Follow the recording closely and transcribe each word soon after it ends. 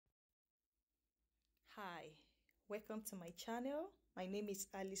Hi, welcome to my channel. My name is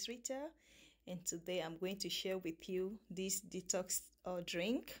Alice Rita, and today I'm going to share with you this detox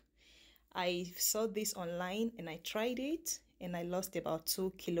drink. I saw this online and I tried it and I lost about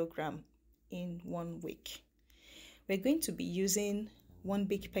 2 kilograms in 1 week. We're going to be using 1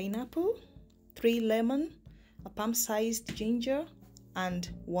 big pineapple, 3 lemon, a palm-sized ginger, and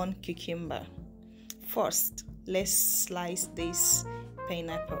 1 cucumber. First, let's slice this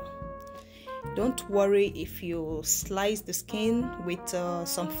pineapple. Don't worry if you slice the skin with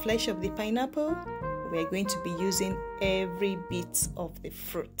some flesh of the pineapple. We're going to be using every bit of the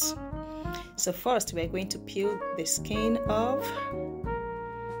fruit. So first, we're going to peel the skin off.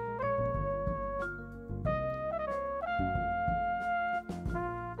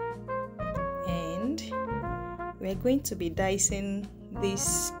 And we're going to be dicing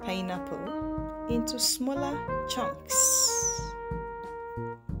this pineapple into smaller chunks.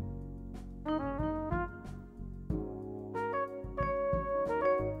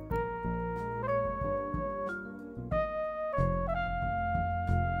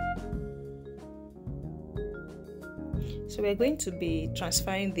 So we're going to be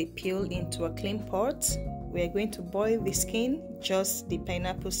transferring the peel into a clean pot. We're going to boil the skin, just the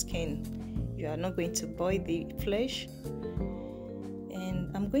pineapple skin. You are not going to boil the flesh.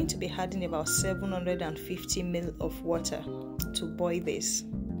 And I'm going to be adding about 750 ml of water to boil this.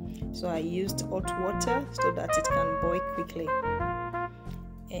 So I used hot water so that it can boil quickly.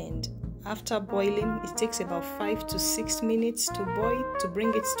 And after boiling, it takes about 5 to 6 minutes to boil, to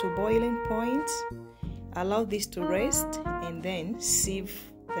bring it to boiling point. Allow this to rest and then sieve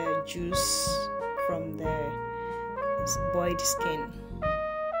the juice from the boiled skin.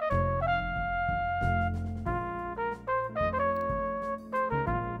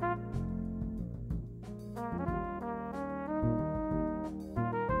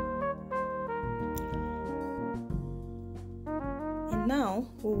 And now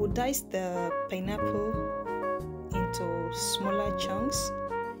we will dice the pineapple into smaller chunks.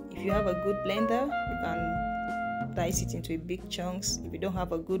 If you have a good blender, you can dice it into big chunks. If you don't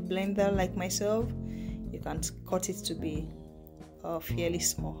have a good blender like myself, you can cut it to be fairly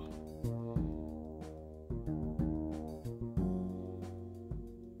small.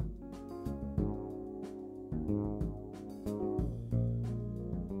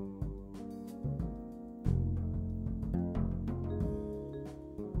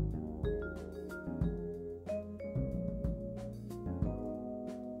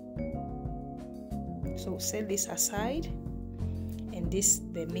 So set this aside, and this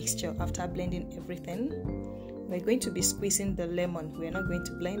the mixture after blending everything. We're going to be squeezing the lemon. We're not going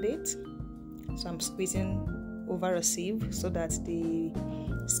to blend it. So I'm squeezing over a sieve so that the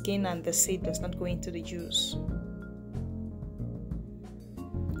skin and the seed does not go into the juice.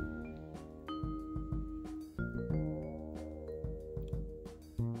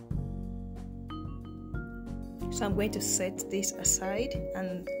 So I'm going to set this aside,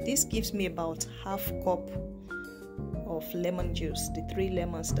 and this gives me about half cup of lemon juice, the 3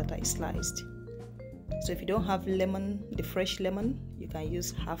 lemons that I sliced. So if you don't have lemon, the fresh lemon, you can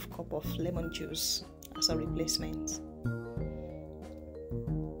use half cup of lemon juice as a replacement.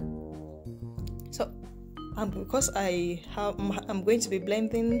 So because I'm going to be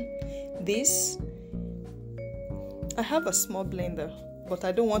blending this, I have a small blender, but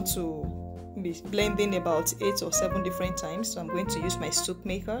I don't want to be blending about 8 or 7 different times, so I'm going to use my soup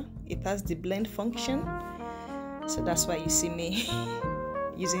maker. It has the blend function, so that's why you see me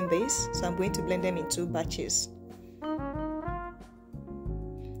using this. So I'm going to blend them in 2 batches. I'm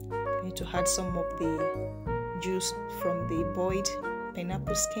going to add some of the juice from the boiled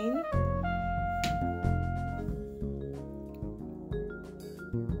pineapple skin.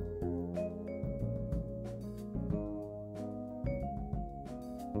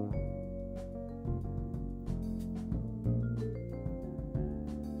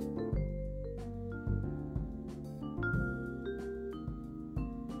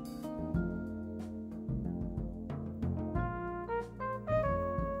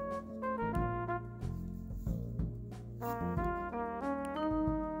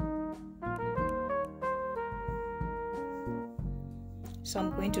 So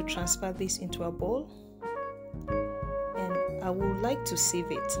I'm going to transfer this into a bowl, and I would like to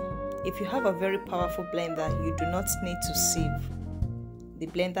sieve it. If you have a very powerful blender, you do not need to sieve. The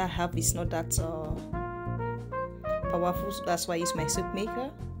blender I have is not that powerful, so that's why I use my soup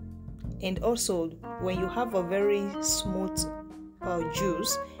maker. And also, when you have a very smooth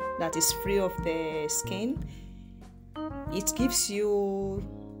juice that is free of the skin, it gives you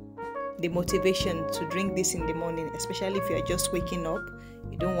the motivation to drink this in the morning, especially if you are just waking up.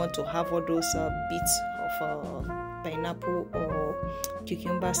 You don't want to have all those bits of pineapple or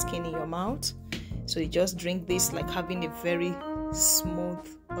cucumber skin in your mouth. So you just drink this like having a very smooth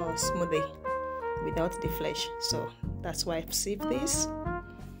smoothie without the flesh. So that's why I've saved this.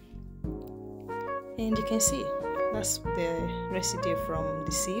 And you can see that's the residue from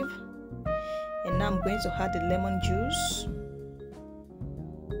the sieve. And now I'm going to add the lemon juice.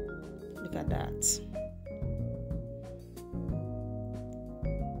 Look at that.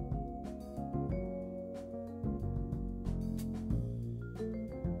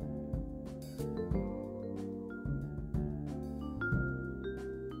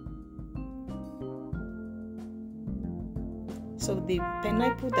 So the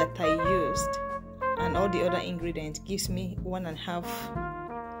pineapple that I used and all the other ingredients gives me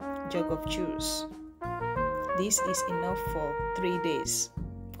 1.5 jug of juice. This is enough for 3 days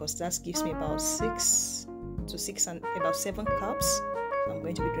because that gives me about 6 to 7 cups. So I'm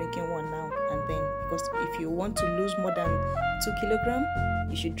going to be drinking one now and then, because if you want to lose more than 2 kilograms,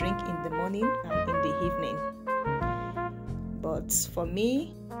 you should drink in the morning and in the evening. But for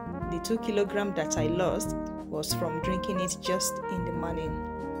me, the 2 kilograms that I lost was from drinking it just in the morning.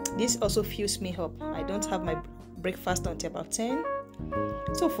 This also fills me up. I don't have my breakfast until about 10.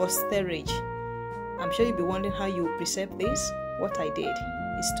 So for storage, I'm sure you'll be wondering how you preserve this. What I did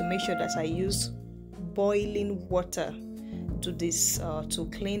is to make sure that I use boiling water to this to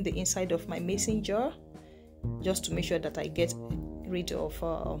clean the inside of my mason jar, just to make sure that I get rid of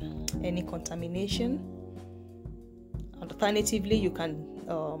any contamination. Alternatively, you can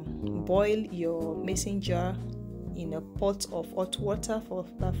boil your mason jar in a pot of hot water for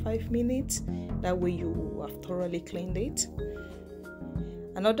about 5 minutes. That way you have thoroughly cleaned it.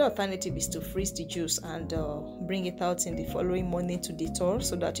 Another alternative is to freeze the juice and bring it out in the following morning to detox,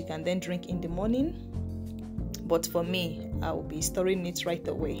 so that you can then drink in the morning. But for me, I will be storing it right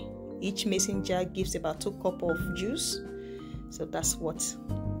away. Each mason jar gives about 2 cups of juice, so that's what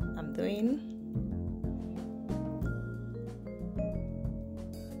I'm doing.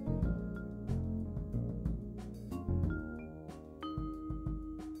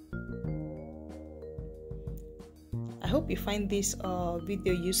 I hope you find this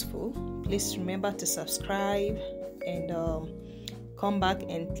video useful. Please remember to subscribe and come back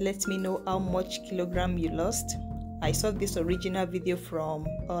and let me know how much kilogram you lost. I saw this original video from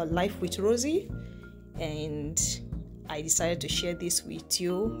Life with Rosie, and I decided to share this with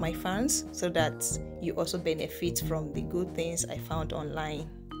you, my fans, so that you also benefit from the good things I found online.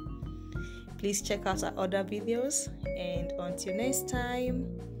 Please check out our other videos, and until next time,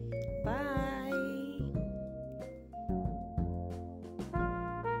 bye.